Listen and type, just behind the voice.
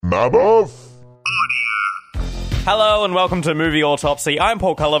Maboff? Hello and welcome to Movie Autopsy. I'm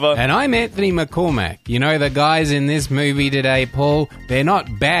Paul Culliver. And I'm Anthony McCormack. You know the guys in this movie today, Paul? They're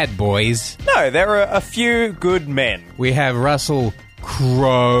not bad boys. No, there are a few good men. We have Russell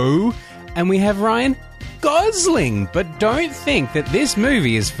Crowe and we have Ryan Gosling. But don't think that this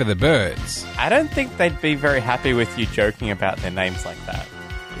movie is for the birds. I don't think they'd be very happy with you joking about their names like that.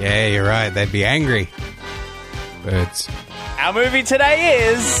 Yeah, you're right. They'd be angry. Birds. Our movie today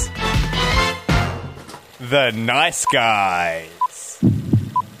is... The Nice Guys.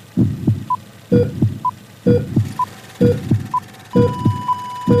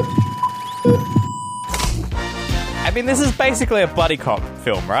 I mean, this is basically a buddy cop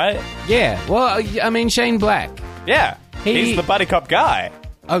film, right? Yeah, well, I mean, Shane Black. Yeah, he's the buddy cop guy.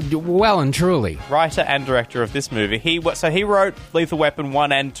 Oh, well and truly. Writer and director of this movie. He wrote Lethal Weapon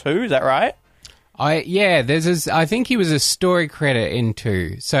 1 and 2, is that right? I think he was a story credit in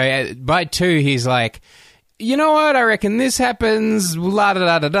 2. So by 2, he's like... You know what? I reckon this happens. La da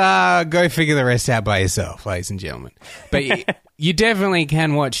da da da. Go figure the rest out by yourself, ladies and gentlemen. But you definitely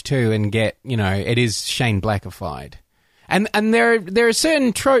can watch 2 and get, it is Shane Blackified. And there are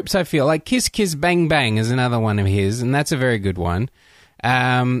certain tropes, I feel, like Kiss Kiss Bang Bang is another one of his, and that's a very good one.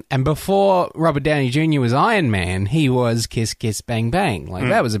 And before Robert Downey Jr. was Iron Man, he was Kiss Kiss Bang Bang.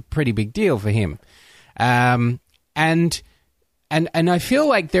 That was a pretty big deal for him. And I feel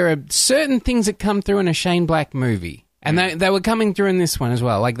like there are certain things that come through in a Shane Black movie. And they were coming through in this one as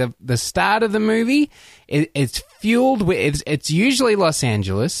well. Like the start of the movie, it's fueled with... It's usually Los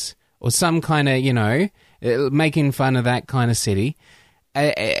Angeles or some kind of, making fun of that kind of city.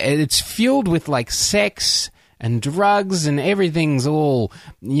 It's fueled with, like, sex and drugs and everything's all,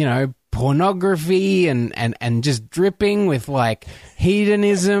 pornography and just dripping with, like,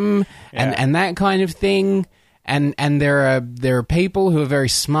 hedonism and that kind of thing. And there are people who are very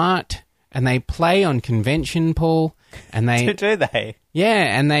smart and they play on convention, Paul. And they do they?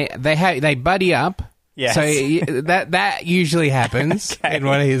 Yeah, and they buddy up. Yes. So that usually happens in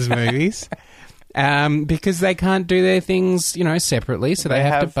one of his movies. Because they can't do their things, separately, so they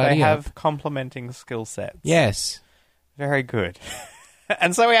have to buddy up. They have complementing skill sets. Yes. Very good.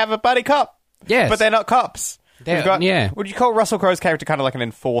 And so we have a buddy cop. Yes. But they're not cops. Yeah. Would you call Russell Crowe's character kind of like an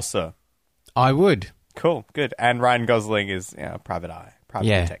enforcer? I would. Cool, good. And Ryan Gosling is private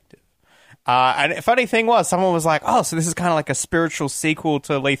Yeah. detective. And the funny thing was, someone was like, oh, so this is kind of like a spiritual sequel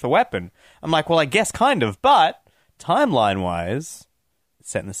to Lethal Weapon. I'm like, well, I guess kind of, but timeline-wise, it's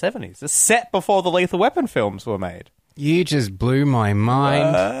set in the 70s. It's set before the Lethal Weapon films were made. You just blew my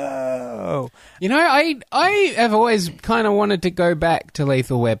mind. Oh. I have always kind of wanted to go back to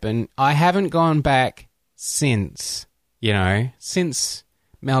Lethal Weapon. I haven't gone back since we lost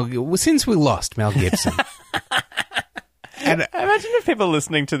Mel Gibson. And imagine if people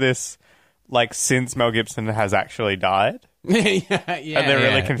listening to this, like, since Mel Gibson has actually died. And they're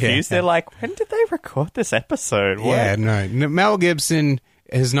really confused. They're like, when did they record this episode? What? Yeah, no. Mel Gibson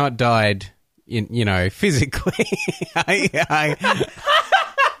has not died, physically. He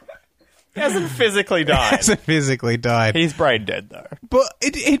hasn't physically died. Hasn't physically died. He's brain dead, though. But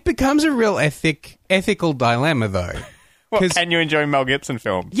it becomes a real ethical dilemma, though. Well, can you enjoy Mel Gibson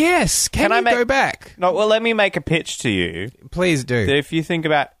films? Yes. Can you go back? No, well, let me make a pitch to you. Please do. That if you think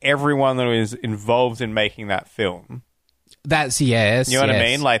about everyone that was involved in making that film... That's yes. You know what I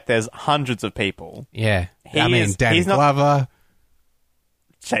mean? Like, there's hundreds of people. Yeah. Danny Glover.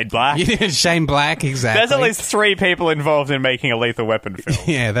 Shane Black. Shane Black, exactly. There's at least 3 people involved in making a Lethal Weapon film.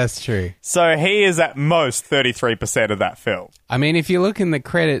 Yeah, that's true. So he is at most 33% of that film. I mean, if you look in the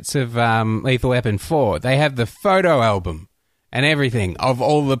credits of Lethal Weapon 4, they have the photo album and everything of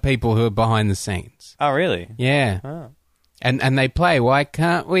all the people who are behind the scenes. Oh, really? Yeah. Oh. And they play, Why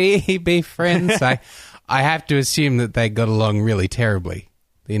Can't We Be Friends? I have to assume that they got along really terribly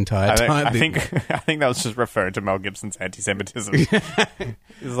the entire time. I think that was just referring to Mel Gibson's anti-Semitism.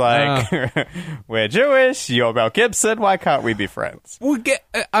 It's like, we're Jewish, you're Mel Gibson, why can't we be friends?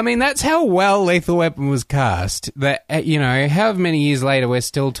 That's how well Lethal Weapon was cast. That, however many years later we're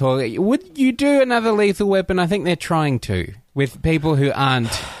still talking. Would you do another Lethal Weapon? I think they're trying to, with people who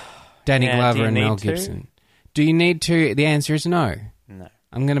aren't Danny Glover and Mel Gibson. Do you need to? The answer is no. No.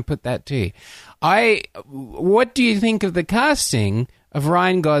 I'm going to put that to you. What do you think of the casting of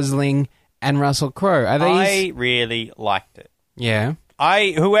Ryan Gosling and Russell Crowe? I really liked it. Yeah.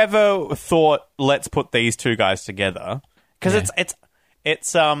 Whoever thought, let's put these two guys together, because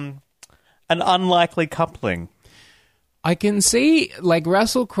it's an unlikely coupling. I can see, like,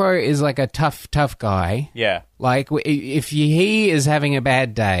 Russell Crowe is like a tough guy. Yeah. Like, if he is having a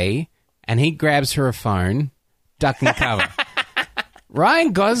bad day and he grabs her a phone, duck and cover.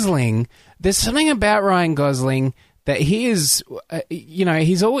 Ryan Gosling, there's something about Ryan Gosling that he is,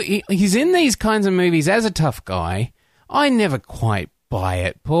 he's in these kinds of movies as a tough guy. I never quite buy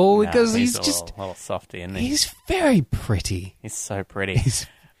it, Paul, because he's just... a little softy, isn't he? He's very pretty. He's so pretty.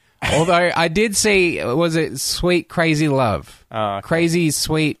 Although I did see, was it Sweet Crazy Love? Oh, okay. Crazy,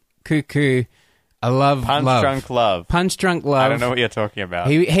 Sweet, Cuckoo, I Love Punch Love. Drunk Love. Punch Drunk Love. I don't know what you're talking about.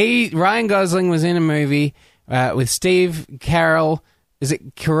 Ryan Gosling was in a movie with Steve Carell. Is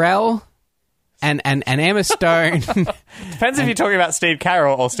it Carell? And Emma Stone. Depends if you're talking about Steve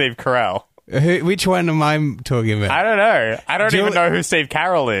Carell or Steve Carell. Which one am I talking about? I don't know. I don't even know who Steve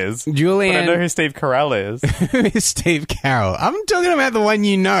Carell is. Julianne. But I know who Steve Carell is. Who is Steve Carell? I'm talking about the one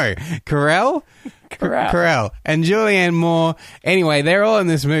you know. Carell? Carell. And Julianne Moore. Anyway, they're all in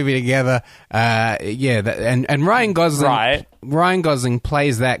this movie together. And Ryan Gosling. Right. Ryan Gosling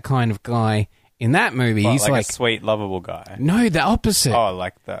plays that kind of guy in that movie. What, he's like a sweet, lovable guy. No, the opposite. Oh,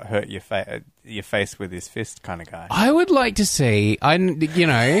 like the hurt your face with his fist kind of guy. I would like to see. I don't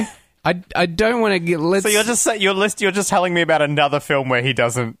want to get. So you're just telling me about another film where he's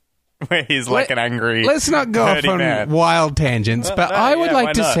like an angry. Let's not go off on man. wild tangents, but I would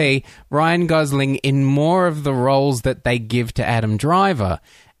like to see Ryan Gosling in more of the roles that they give to Adam Driver,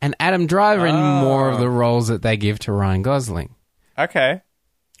 and Adam Driver in more of the roles that they give to Ryan Gosling. Okay.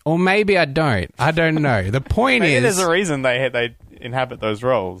 Or maybe I don't. I don't know. The point maybe is, there's a reason they inhabit those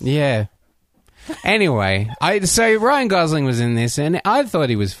roles. Yeah. Anyway, so Ryan Gosling was in this, and I thought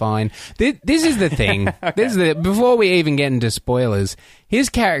he was fine. This is the thing. Okay. Before we even get into spoilers, his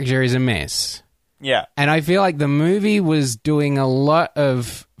character is a mess. Yeah. And I feel like the movie was doing a lot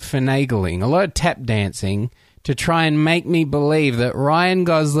of finagling, a lot of tap dancing to try and make me believe that Ryan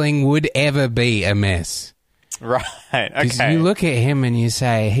Gosling would ever be a mess. Right, Because okay. you look at him and you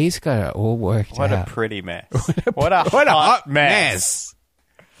say, he's got it all worked What out. a pretty mess. What a hot mess.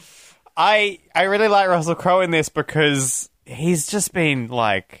 I really like Russell Crowe in this because he's just been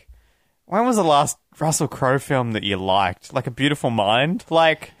like... When was the last Russell Crowe film that you liked? Like A Beautiful Mind?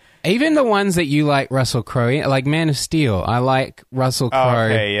 Like... Even the ones that you like Russell Crowe in, like Man of Steel. I like Russell Crowe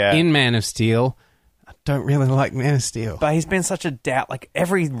in Man of Steel. I don't really like Man of Steel. But he's been such a like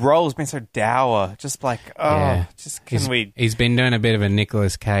every role has been so dour. Just like, just can we... He's been doing a bit of a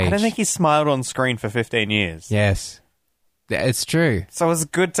Nicolas Cage. I don't think he smiled on screen for 15 years. Yes. It's true. So it was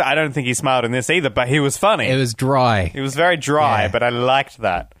good I don't think he smiled in this either, but he was funny. It was dry. It was very dry, but I liked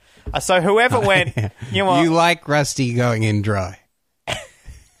that. So whoever went... You know, you like Rusty going in dry.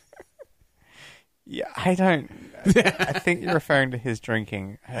 Yeah, I don't... I think you're referring to his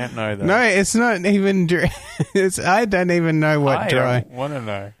drinking. I don't know, though. No, it's not even... I don't even know what dry... I don't want to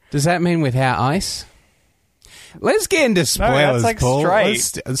know. Does that mean without ice? Let's get into spoilers, no, that's like Paul.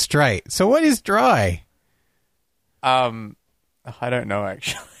 straight. Straight. So what is dry? I don't know,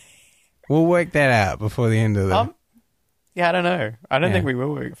 actually. We'll work that out before the end of the... Yeah, I don't know. I don't think we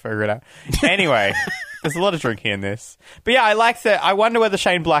will figure it out. Anyway, there's a lot of drinking in this. But yeah, I like that. I wonder whether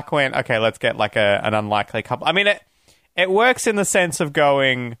Shane Black went, okay, let's get like an unlikely couple. I mean, it works in the sense of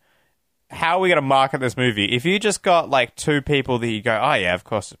going, how are we going to market this movie? If you just got like two people that you go, oh yeah, of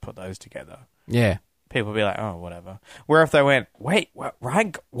course, just put those together. Yeah. People will be like, oh, whatever. Where if they went, wait,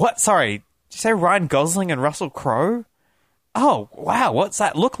 what? Sorry, did you say Ryan Gosling and Russell Crowe? Oh, wow, what's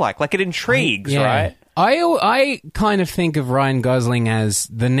that look like? Like it intrigues, right? I kind of think of Ryan Gosling as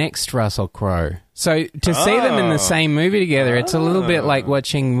the next Russell Crowe. So to see them in the same movie together, it's a little bit like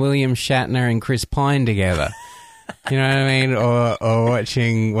watching William Shatner and Chris Pine together. You know what I mean? Or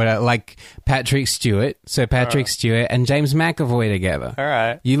watching like Patrick Stewart. So Patrick Stewart and James McAvoy together. All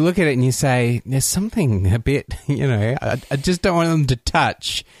right. You look at it and you say, there's something a bit, I just don't want them to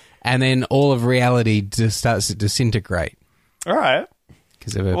touch. And then all of reality just starts to disintegrate. All right.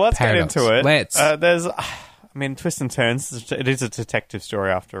 Because of a let's paradox. get into it. Let's. There's, twists and turns. It is a detective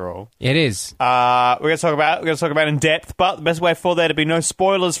story after all. It is. We're going to talk about in depth, but the best way for there to be no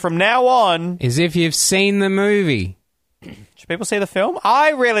spoilers from now on is if you've seen the movie. Should people see the film?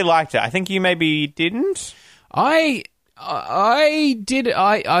 I really liked it. I think you maybe didn't. I did.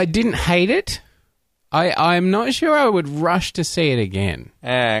 I didn't hate it. I'm not sure I would rush to see it again.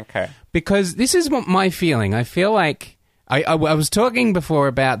 Okay. Because this is what my feeling. I feel like I was talking before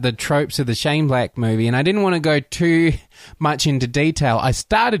about the tropes of the Shane Black movie, and I didn't want to go too much into detail. I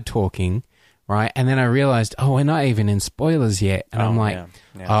started talking, right, and then I realized, we're not even in spoilers yet, and I'm like,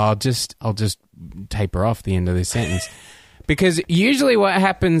 I'll just taper off the end of this sentence, because usually what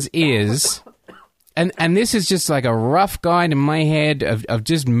happens is, and this is just like a rough guide in my head of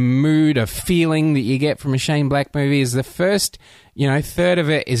just mood, of feeling that you get from a Shane Black movie, is the first, third of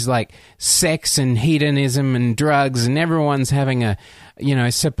it is like sex and hedonism and drugs, and everyone's having a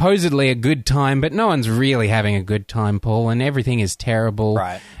supposedly a good time, but no one's really having a good time, Paul, and everything is terrible.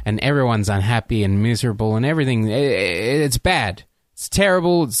 Right. And everyone's unhappy and miserable and everything. It's bad. It's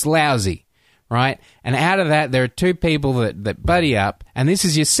terrible. It's lousy. Right? And out of that, there are two people that buddy up, and this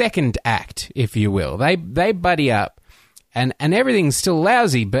is your second act, if you will. They buddy up, and everything's still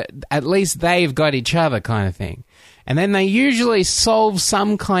lousy, but at least they've got each other kind of thing. And then they usually solve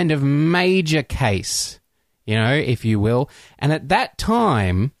some kind of major case, if you will. And at that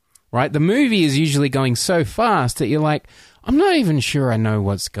time, right, the movie is usually going so fast that you're like, I'm not even sure I know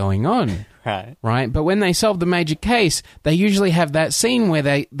what's going on. Right? But when they solve the major case, they usually have that scene where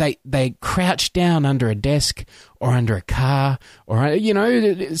they crouch down under a desk or under a car or,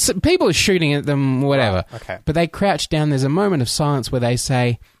 people are shooting at them, whatever. Oh, okay. But they crouch down. There's a moment of silence where they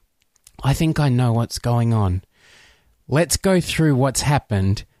say, I think I know what's going on. Let's go through what's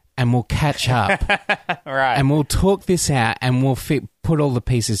happened and we'll catch up. Right. And we'll talk this out and we'll put all the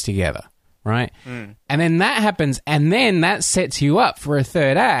pieces together. Right? And then that happens, and then that sets you up for a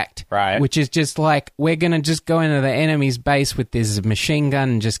third act, right? Which is just like, we're going to just go into the enemy's base with this machine gun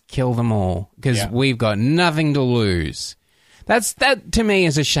and just kill them all, because we've got nothing to lose. That, to me,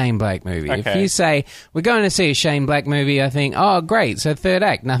 is a Shane Black movie. Okay. If you say, we're going to see a Shane Black movie, I think, oh, great, so third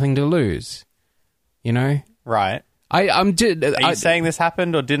act, nothing to lose. Right. Are you saying this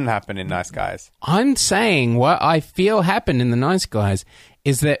happened or didn't happen in Nice Guys? I'm saying what I feel happened in The Nice Guys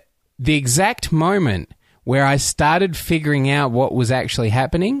is that the exact moment where I started figuring out what was actually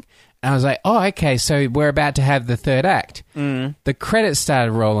happening, and I was like, oh, okay, so we're about to have the third act. The credits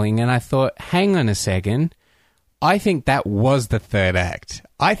started rolling, and I thought, hang on a second, I think that was the third act.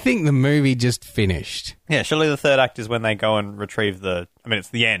 I think the movie just finished. Yeah, surely the third act is when they go and retrieve it's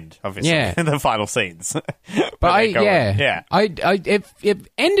the end, obviously. Yeah. The final scenes. But it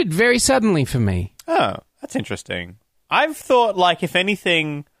ended very suddenly for me. Oh, that's interesting. I've thought, if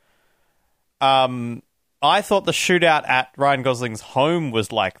anything... I thought the shootout at Ryan Gosling's home was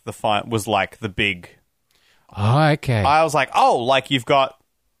the big. Oh, okay. I was like, you've got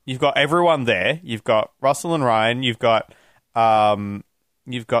everyone there. You've got Russell and Ryan. You've got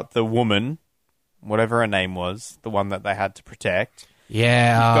the woman, whatever her name was, the one that they had to protect.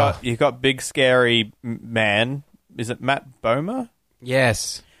 Yeah. You've got big scary man. Is it Matt Bomer?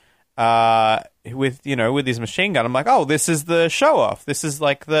 Yes. With his machine gun. I'm like, oh, this is the show off. This is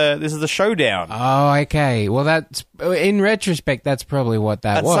the showdown. Oh, okay. Well, that's, in retrospect, that's probably what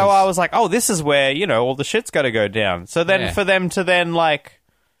that was. And so I was like, oh, this is where, all the shit's got to go down. So then for them to then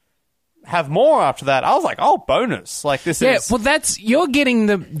have more after that, I was like, oh, bonus. This is... Yeah, well, you're getting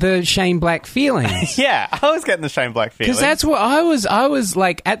the Shane Black feelings. Yeah, I was getting the Shane Black feelings. Because that's what I was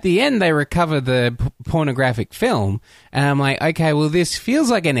like, at the end, they recover the pornographic film, and I'm like, okay, well, this feels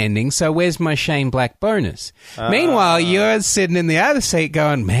like an ending, so where's my Shane Black bonus? Meanwhile, you're sitting in the other seat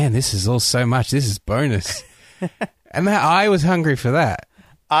going, man, this is all so much, this is bonus. And I was hungry for that.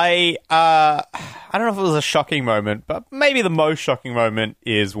 I don't know if it was a shocking moment, but maybe the most shocking moment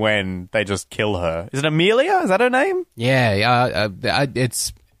is when they just kill her. Is it Amelia? Is that her name? Yeah,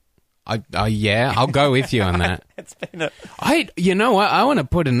 I'll go with you on that. It's been you know what? I want to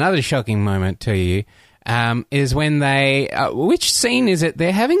put another shocking moment to you. Is when they, which scene is it?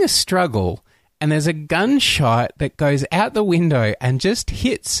 They're having a struggle, and there's a gunshot that goes out the window and just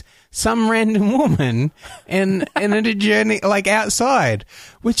hits some random woman in a journey, outside,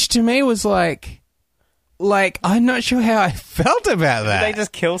 which to me was like I'm not sure how I felt about that. Did they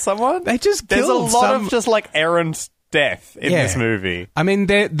just kill someone? They just There's killed a lot of just errant death in this movie. I mean,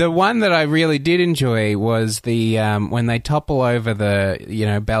 the one that I really did enjoy was the when they topple over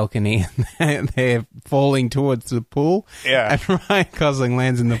the balcony and they're falling towards the pool. Yeah, and Ryan Gosling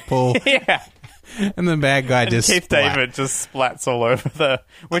lands in the pool. Yeah. And the bad guy just Keith David just splats all over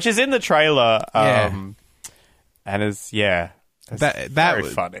which is in the trailer. And is very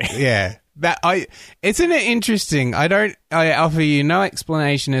funny. Yeah, isn't it interesting? I offer you no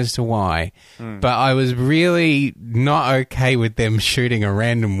explanation as to why, but I was really not okay with them shooting a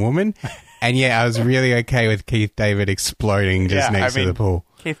random woman, and I was really okay with Keith David exploding just next to the pool.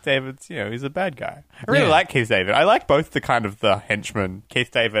 Keith David's, he's a bad guy. I really like Keith David. I like both the henchmen,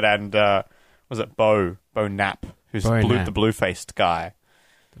 Keith David and. Was it Bo Knapp, who's the blue-faced guy?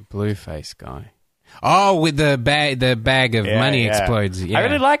 The blue-faced guy. Oh, with the bag of money explodes. Yeah. I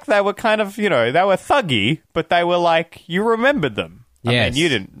really liked they were kind of, they were thuggy, but they were you remembered them. Yes. I mean, you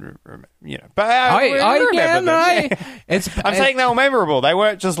didn't, but I remember them. I'm saying they were memorable. They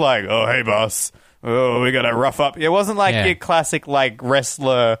weren't just oh, hey, boss, oh, we got to rough up. It wasn't your classic,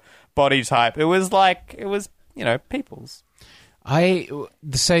 wrestler body type. It was people's.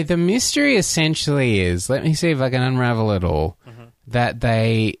 So the mystery essentially is, let me see if I can unravel it all. that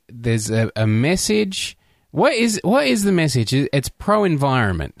there's a message. What is the message? It's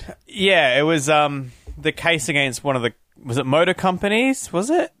pro-environment. Yeah, it was the case against one of the... Was it motor companies? Was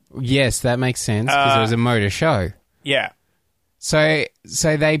it? Yes, that makes sense because it was a motor show. Yeah. So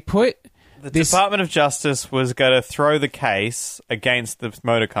they put... The Department of Justice was going to throw the case against the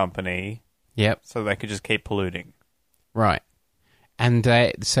motor company. Yep. So they could just keep polluting. Right. And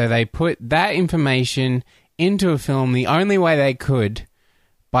so they put that information into a film the only way they could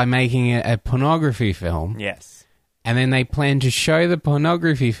by making it a pornography film. Yes. And then they planned to show the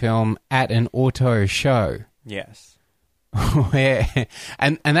pornography film at an auto show. Yes.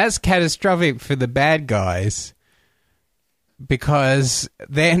 and that's catastrophic for the bad guys because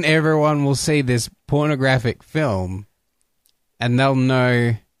then everyone will see this pornographic film and they'll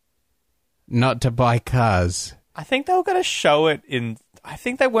know not to buy cars. I think they were going to show it in... I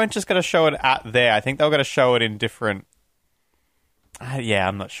think they weren't just going to show it at there. I think they were going to show it in different... yeah,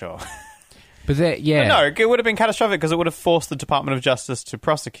 I'm not sure. But yeah. But no, it would have been catastrophic because it would have forced the Department of Justice to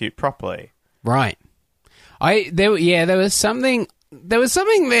prosecute properly. Right. There was something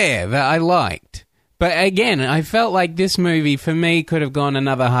there that I liked. But again, I felt like this movie for me could have gone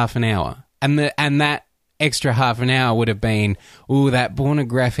another half an hour. And that extra half an hour would have been, that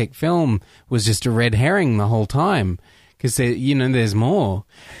pornographic film was just a red herring the whole time. Because, there's more.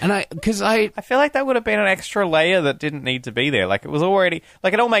 And I feel like that would have been an extra layer that didn't need to be there. Like, it was already...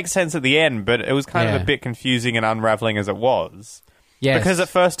 Like, it all makes sense at the end, but it was kind of a bit confusing and unraveling as it was. Yes. Because at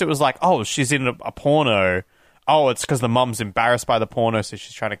first it was like, she's in a porno. It's because the mum's embarrassed by the porno, so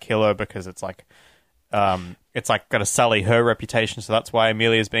she's trying to kill her because it's like... it's like going to sully her reputation, so that's why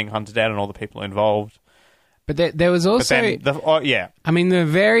Amelia's being hunted down and all the people involved. But there was also... I mean, the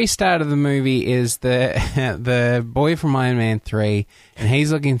very start of the movie is the boy from Iron Man 3, and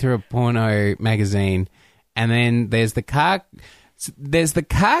he's looking through a porno magazine, and then there's the car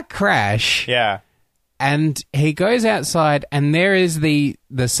crash. Yeah. And he goes outside, and there is the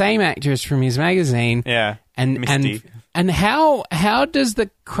same actress from his magazine. Yeah. And Misty. And how does the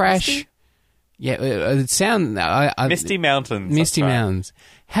crash... Misty? Yeah, it sounds... Misty Mountains. Misty Mountains.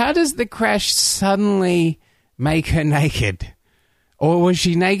 How does the crash suddenly make her naked? Or was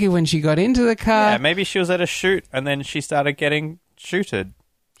she naked when she got into the car? Yeah, maybe she was at a shoot and then she started getting shooted.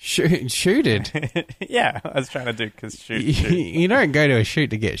 Shooted? Yeah, I was trying to do because shoot. You don't go to a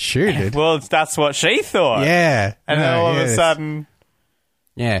shoot to get shooted. Well, that's what she thought. Yeah. And then all of a sudden...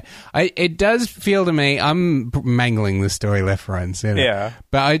 Yeah. It does feel to me, I'm mangling the story left, right and center. Yeah.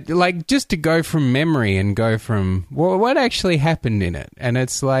 But I like just to go from memory and go from what actually happened in it. And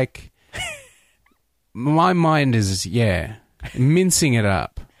it's like, my mind is, mincing it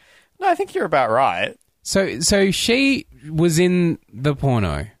up. No, I think you're about right. So she was in the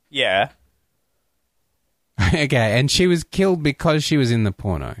porno. Yeah. Okay, and she was killed because she was in the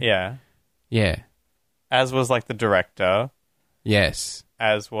porno. Yeah. Yeah. As was like the director. Yes.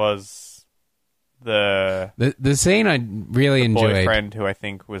 As was the scene I really enjoyed. Boyfriend who I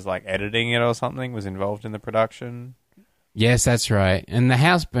think was like editing it or something was involved in the production. Yes, that's right. And the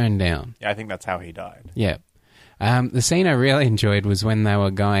house burned down. Yeah, I think that's how he died. Yeah. The scene I really enjoyed was when they were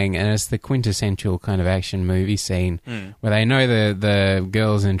going, and it's the quintessential kind of action movie scene where they know the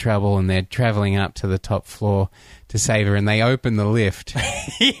girl's in trouble and they're traveling up to the top floor to save her, and they open the lift.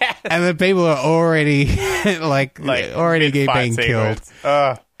 Yes. And the people are already already being killed.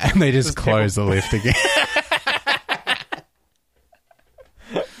 And they just close the lift again.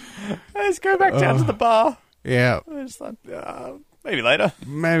 Let's go back down to the bar. Yeah. It's like, maybe later.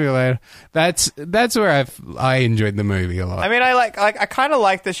 Maybe later. That's where I enjoyed the movie a lot. I mean, I kind of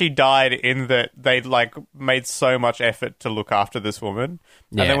like that she died in that they like made so much effort to look after this woman,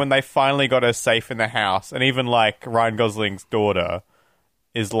 and then when they finally got her safe in the house, and even like Ryan Gosling's daughter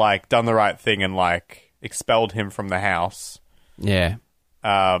is like done the right thing and like expelled him from the house. Yeah.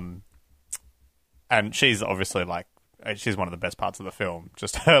 And she's obviously like. She's one of the best parts of the film.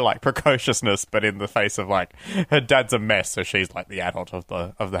 Just her like precociousness, but in the face of like her dad's a mess, so she's like the adult of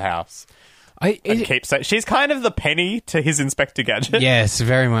the house. She's kind of the Penny to his Inspector Gadget. Yes,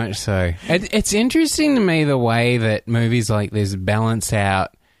 very much so. It's interesting to me the way that movies like this balance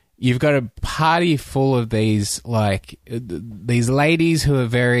out. You've got a party full of these these ladies who are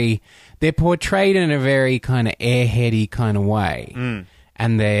they're portrayed in a very kind of airheady kind of way.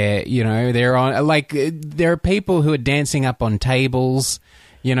 And they're on, like, there are people who are dancing up on tables.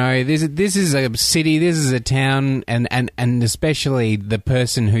 You know, this is a city, this is a town, and especially the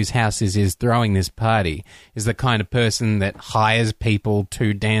person whose house is throwing this party is the kind of person that hires people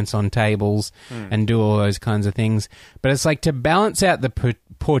to dance on tables and do all those kinds of things. But it's like to balance out the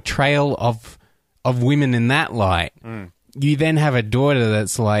portrayal of women in that light you then have a daughter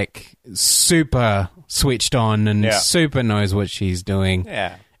that's like super switched on and Yeah. super knows what she's doing.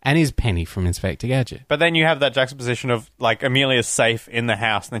 Yeah. And is Penny from Inspector Gadget. But then you have that juxtaposition of, like, Amelia's safe in the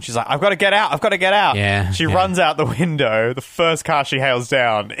house, and then she's like, I've got to get out, I've got to get out. Yeah, She yeah. runs out the window. The first car she hails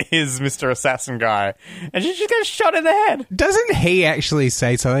down is Mr. Assassin Guy. And she just gets shot in the head. Doesn't he actually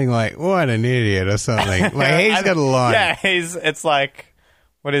say something like, what an idiot or something? Like, he's got a line. Yeah, it's like,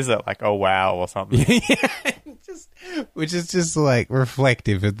 what is it? Like, oh, wow, or something. Which is just like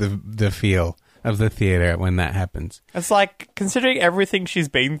reflective of the feel of the theater when that happens. It's like, considering everything she's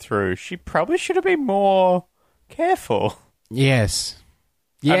been through, she probably should have been more careful. Yes.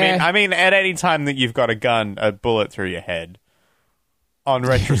 Yeah. I mean, at any time that you've got a bullet through your head, on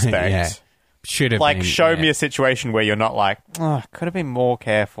retrospect, Yeah. Should have like, been, show yeah. me a situation where you're not like, oh, could have been more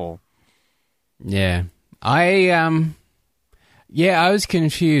careful. Yeah. I was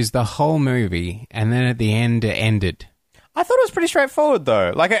confused the whole movie, and then at the end it ended. I thought it was pretty straightforward,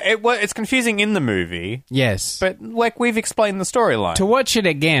 though. Like, it's confusing in the movie, Yes. but, like, we've explained the storyline. To watch it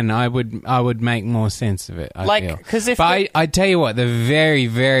again, I would make more sense of it. I Like, feel. 'cause if but the- I tell you what, the very,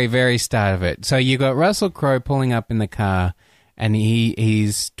 very, very start of it. So you got Russell Crowe pulling up in the car, and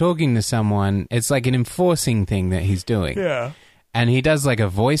he's talking to someone. It's like an enforcing thing that he's doing. Yeah. And he does like a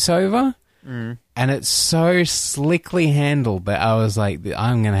voiceover, and it's so slickly handled that I was like,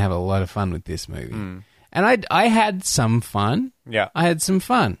 I'm going to have a lot of fun with this movie. And I had some fun. Yeah. I had some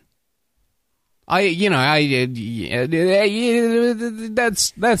fun. That's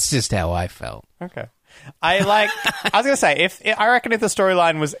just how I felt. Okay. I was going to say, I reckon if the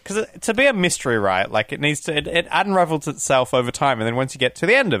storyline was, because to be a mystery, right, like, it unravels itself over time, and then once you get to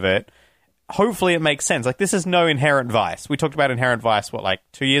the end of it, hopefully it makes sense. Like, this is no Inherent Vice. We talked about Inherent Vice,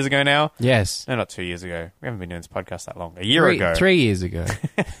 2 years ago now? Yes. No, not 2 years ago. We haven't been doing this podcast that long. A year ago. 3 years ago.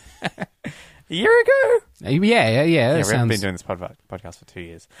 A year ago? Yeah. That Yeah, we haven't sounds... been doing this podcast for 2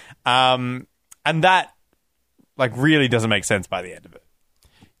 years. And that, really doesn't make sense by the end of it.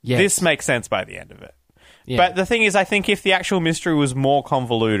 Yes. This makes sense by the end of it. Yeah. But the thing is, I think if the actual mystery was more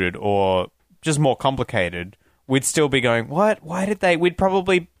convoluted or just more complicated, we'd still be going, what? Why did they? We'd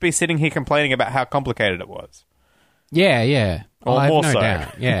probably be sitting here complaining about how complicated it was. Yeah. Or I have more no so.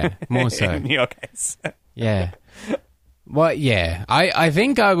 doubt. Yeah, more so. In your case. Yeah. Well, yeah. I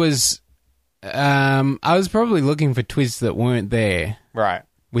think I was probably looking for twists that weren't there, Right.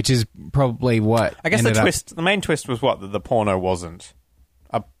 which is probably what I guess ended the main twist was what? That the porno wasn't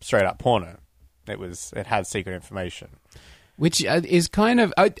a straight up porno. It had secret information. which is kind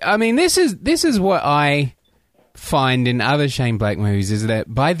of I mean this is what I find in other Shane Black movies, is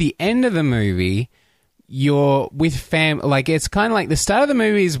that by the end of the movie you're with like, it's kind of like the start of the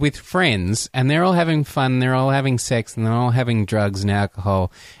movie is with friends and they're all having fun, they're all having sex, and they're all having drugs and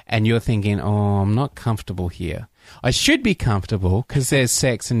alcohol, and you're thinking, oh, I'm not comfortable here. I should be comfortable because there's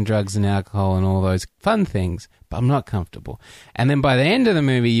sex and drugs and alcohol and all those fun things, but I'm not comfortable. And then by the end of the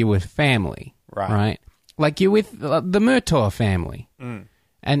movie you're with family. Right? Like you're with the Murtaugh family.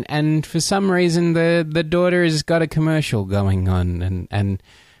 And for some reason the daughter has got a commercial going on,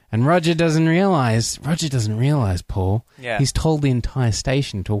 and Roger doesn't realize, Paul. Yeah. He's told the entire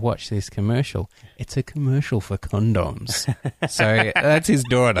station to watch this commercial. It's a commercial for condoms. So that's his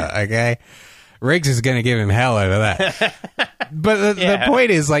daughter, okay? Riggs is going to give him hell over that. But the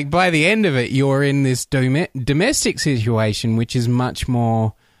point is, like, by the end of it, you're in this domestic situation, which is much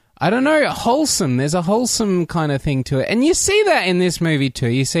more, I don't know, wholesome. There's a wholesome kind of thing to it. And you see that in this movie too.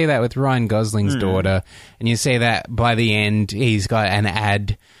 You see that with Ryan Gosling's daughter. And you see that by the end, he's got an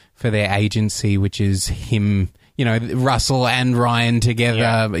ad for their agency, which is him, Russell and Ryan together,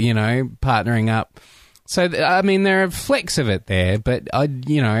 partnering up. So, I mean, there are flecks of it there, but I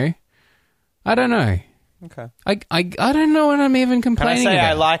don't know. Okay. I don't know what I'm even Can I complaining say about.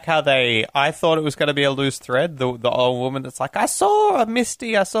 I like how I thought it was going to be a loose thread. The old woman that's like, I saw a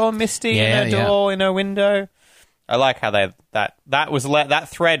Misty in her door, in her window. I like how that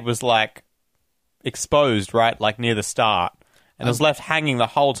thread was like exposed, right, like near the start, and it was left hanging the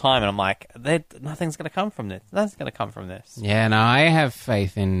whole time. And I'm like, nothing's going to come from this. Nothing's going to come from this. Yeah, no, I have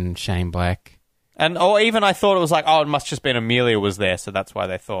faith in Shane Black. Or even I thought it was like, oh, it must just been Amelia was there, so that's why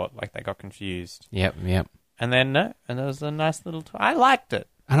they thought, like, they got confused. Yep. And then no, and there was a nice little. I liked it.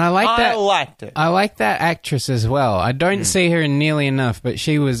 And I like that. I liked it. I like that actress as well. I don't see her in nearly enough, but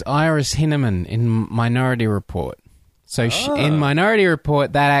she was Iris Hinneman in Minority Report. So in Minority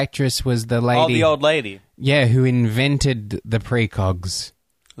Report, that actress was the lady. Oh, the old lady. Yeah, who invented the precogs.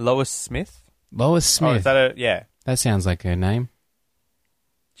 Lois Smith? Lois Smith. Oh, is that yeah. That sounds like her name.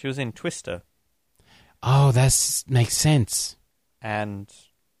 She was in Twister Oh, that makes sense. and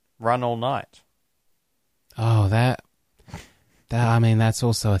Run All Night. Oh, that. I mean, that's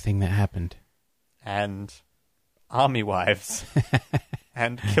also a thing that happened. And Army Wives.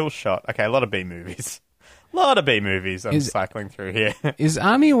 And Kill Shot. Okay, a lot of B movies. A lot of B movies I'm cycling through here. Is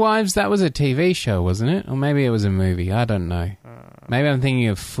Army Wives, that was a TV show, wasn't it? Or maybe it was a movie. I don't know. Maybe I'm thinking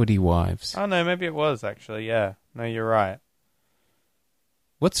of Footy Wives. Oh, no, maybe it was, actually, yeah. No, you're right.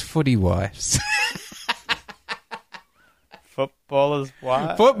 What's Footy Wives? Footballers'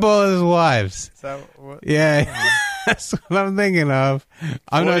 Wives? Footballers' Wives. Is that what? Yeah, that's what I'm thinking of.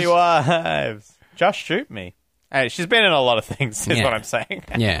 Footy Wives. Just shoot me. Hey, she's been in a lot of things, is what I'm saying.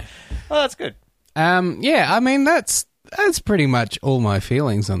 Yeah. Well, that's good. Yeah, I mean that's pretty much all my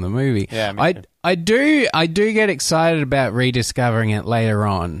feelings on the movie. Yeah, me too. I do get excited about rediscovering it later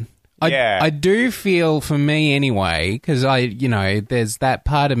on. I do feel, for me anyway, because there's that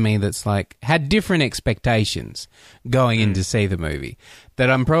part of me that's like had different expectations going in to see the movie, that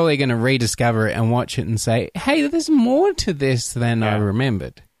I'm probably going to rediscover it and watch it and say, hey, there's more to this than I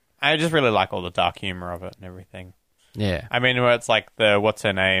remembered. I just really like all the dark humor of it and everything. Yeah. I mean, where it's like what's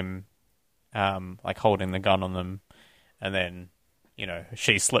her name, like holding the gun on them, and then,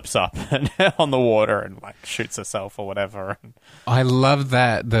 she slips up on the water and like shoots herself or whatever. I love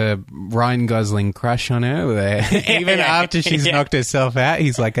that, the Ryan Gosling crush on her there. Even after she's knocked herself out,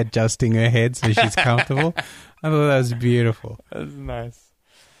 he's like adjusting her head so she's comfortable. I thought that was beautiful. That's nice.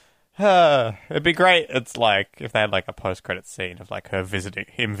 It'd be great. It's like if they had like a post-credit scene of like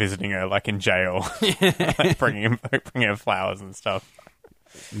him visiting her like in jail, like bringing her flowers and stuff.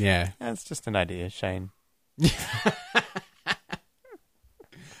 Yeah, that's just an idea, Shane.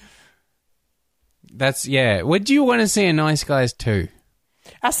 Would you want to see a Nice Guys 2?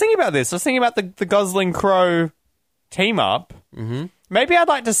 I was thinking about this. I was thinking about the Gosling-Crowe team up. Mm-hmm. Maybe I'd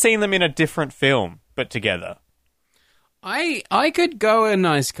like to see them in a different film, but together. I could go a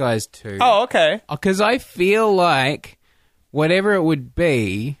Nice Guys 2. Oh, okay. Because I feel like whatever it would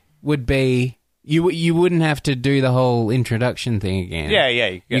be you wouldn't have to do the whole introduction thing again. Yeah.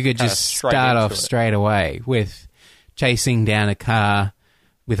 You could just start off straight away with chasing down a car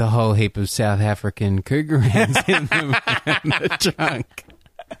with a whole heap of South African Cougarans in the trunk.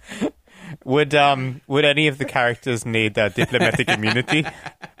 Would any of the characters need diplomatic immunity?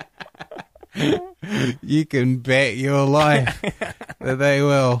 You can bet your life that they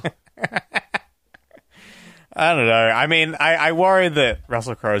will. I don't know. I mean, I worry that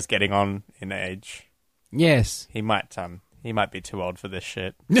Russell Crowe is getting on in age. Yes. He might be too old for this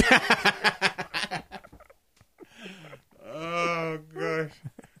shit. Oh, gosh.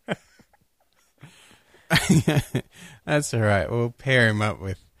 That's all right. We'll pair him up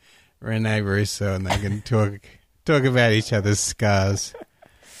with Rene Russo and they can talk about each other's scars.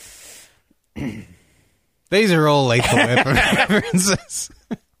 These are all Lethal Weapon references.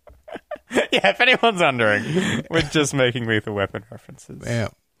 Yeah, if anyone's wondering, we're just making Lethal Weapon references. Yeah.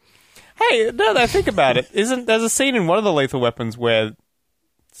 Hey, no, think about it. There's a scene in one of the Lethal Weapons where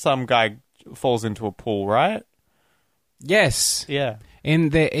some guy falls into a pool, right? Yes. Yeah.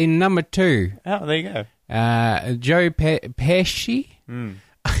 In number 2. Oh, there you go. Joe Pesci.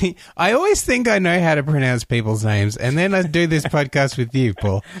 I always think I know how to pronounce people's names, and then I do this podcast with you,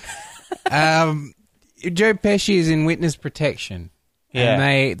 Paul. Joe Pesci is in Witness Protection. Yeah.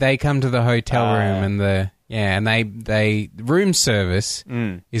 And they come to the hotel room and they room service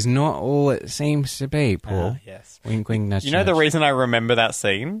is not all it seems to be, Paul. Yes. Wink, wink, nudge, You know the reason I remember that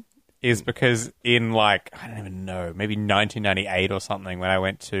scene is because in I don't even know, maybe 1998 or something, when I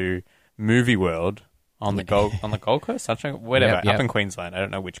went to Movie World on the Gold Coast, Sunshine, whatever, up in Queensland. I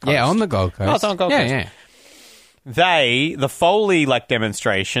don't know which coast. Yeah, on the Gold Coast. Oh, it's on Gold Coast. Yeah. The Foley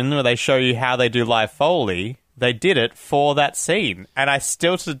demonstration where they show you how they do live Foley, they did it for that scene. And I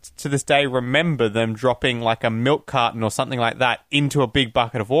still to this day remember them dropping a milk carton or something like that into a big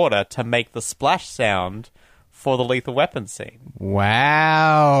bucket of water to make the splash sound for the Lethal Weapon scene.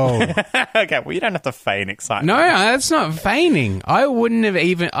 Wow. Okay, well, you don't have to feign excitement. No, that's not feigning. I wouldn't have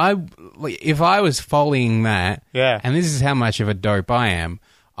even... if I was Foleying that, and this is how much of a dope I am,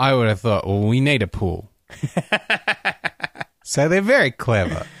 I would have thought, well, we need a pool. So they're very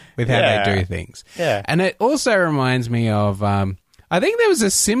clever with how they do things. Yeah. And it also reminds me of... I think there was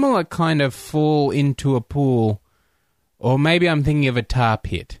a similar kind of fall into a pool, or maybe I'm thinking of a tar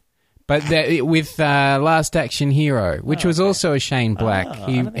pit. But with Last Action Hero, which was also a Shane Black. I don't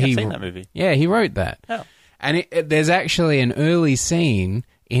think I've seen that movie. Yeah, he wrote that. Oh. And there's actually an early scene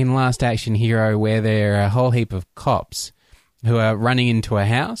in Last Action Hero where there are a whole heap of cops who are running into a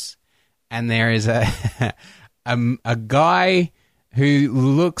house, and there is a guy who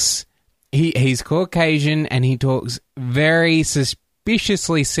looks... He's Caucasian, and he talks very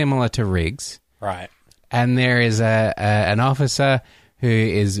suspiciously similar to Riggs. Right. and there is an officer who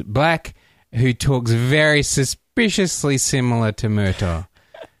is black who talks very suspiciously similar to Murtaugh.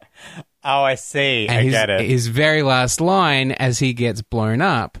 Oh, I see. And I get it. His very last line as he gets blown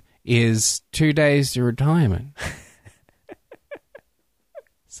up is 2 days to retirement.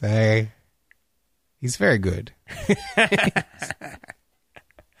 So he's very good.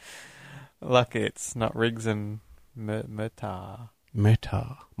 Lucky it's not Riggs and Murtaugh.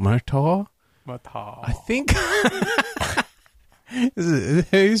 Murtaugh? I think...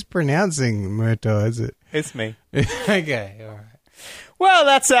 Who's pronouncing Murtaugh, is it? It's me. Okay, all right. Well,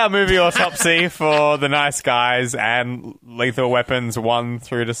 that's our movie autopsy for The Nice Guys and Lethal Weapons 1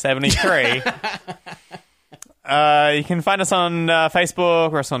 through to 73. You can find us on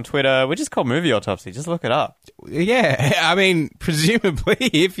Facebook or us on Twitter. We're just called Movie Autopsy. Just look it up. Yeah, I mean, presumably,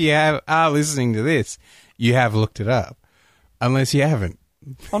 if you are listening to this, you have looked it up. Unless you haven't.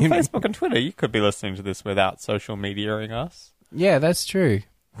 On Facebook and Twitter, you could be listening to this without social mediaing us. Yeah, that's true.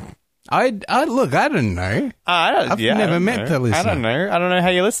 I look, I don't know. I've never met the listener. I don't know how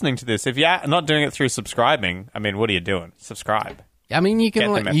you're listening to this. If you're not doing it through subscribing, I mean, what are you doing? Subscribe. I mean, you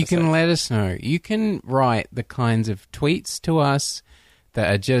can let us know. You can write the kinds of tweets to us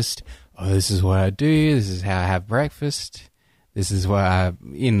that are just, oh, this is what I do. This is how I have breakfast. This is what I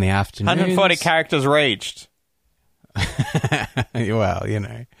in the afternoon. 140 characters reached. Well,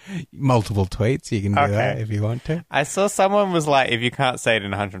 multiple tweets. You can do that if you want to. I saw someone was like, if you can't say it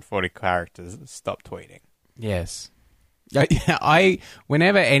in 140 characters, stop tweeting. Yes.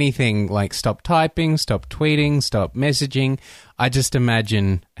 Whenever anything like stop typing, stop tweeting, stop messaging, I just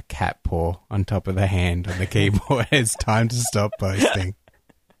imagine a cat paw on top of the hand on the keyboard. It's time to stop posting.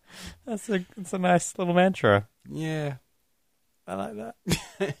 It's a nice little mantra. Yeah. I like that.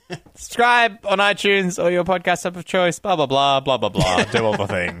 Subscribe on iTunes or your podcast app of choice, blah, blah, blah, blah, blah, blah. Do all the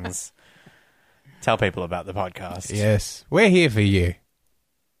things. Tell people about the podcast. Yes. We're here for you.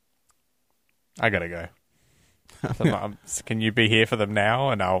 I gotta go. Can you be here for them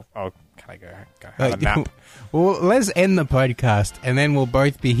now? And I'll can I go have a nap? Well, let's end the podcast and then we'll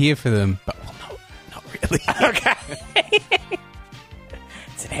both be here for them. But not really. Okay.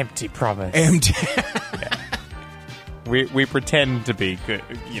 It's an empty promise. Empty. Yeah. We pretend to be good,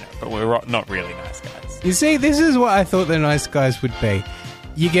 but we're not really nice guys. You see, this is what I thought the nice guys would be.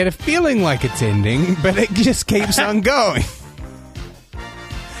 You get a feeling like it's ending, but it just keeps on going.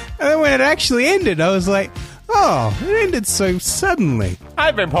 And then when it actually ended, I was like, oh, it ended so suddenly.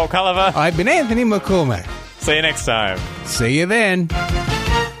 I've been Paul Culliver. I've been Anthony McCormack. See you next time. See you then.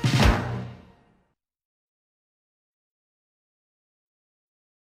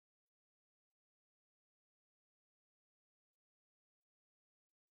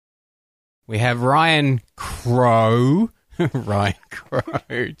 We have Ryan Crow. Ryan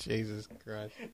Crow. Jesus Christ.